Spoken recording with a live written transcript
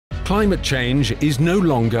Climate change is no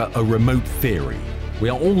longer a remote theory. We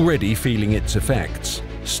are already feeling its effects.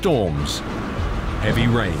 Storms, heavy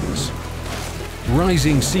rains,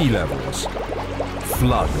 rising sea levels,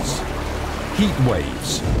 floods, heat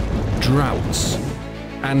waves, droughts,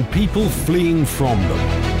 and people fleeing from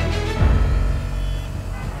them.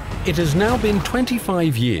 It has now been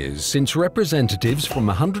 25 years since representatives from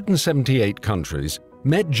 178 countries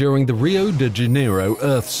met during the Rio de Janeiro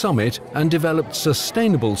Earth Summit and developed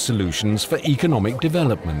sustainable solutions for economic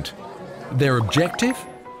development. Their objective?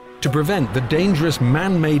 To prevent the dangerous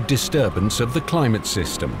man-made disturbance of the climate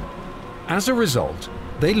system. As a result,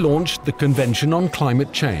 they launched the Convention on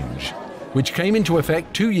Climate Change, which came into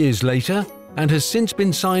effect 2 years later and has since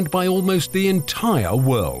been signed by almost the entire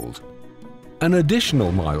world. An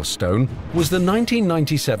additional milestone was the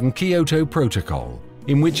 1997 Kyoto Protocol,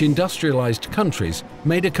 in which industrialized countries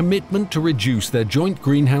made a commitment to reduce their joint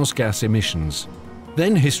greenhouse gas emissions.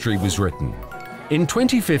 Then history was written. In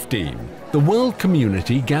 2015, the world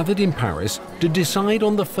community gathered in Paris to decide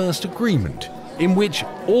on the first agreement, in which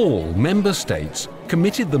all member states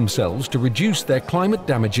committed themselves to reduce their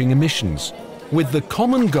climate-damaging emissions, with the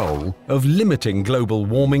common goal of limiting global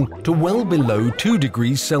warming to well below 2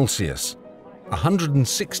 degrees Celsius.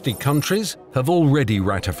 160 countries have already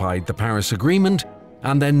ratified the Paris Agreement,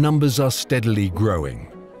 and their numbers are steadily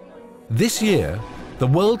growing. This year, the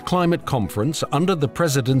World Climate Conference under the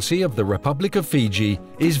presidency of the Republic of Fiji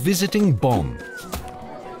is visiting Bonn.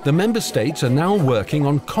 The member states are now working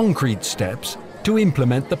on concrete steps to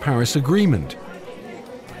implement the Paris Agreement.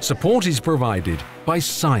 Support is provided by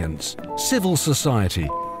science, civil society,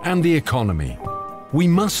 and the economy. We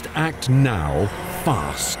must act now,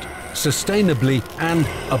 fast, sustainably, and,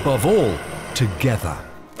 above all, together.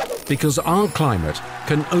 Because our climate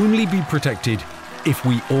can only be protected if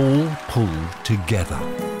we all pull together.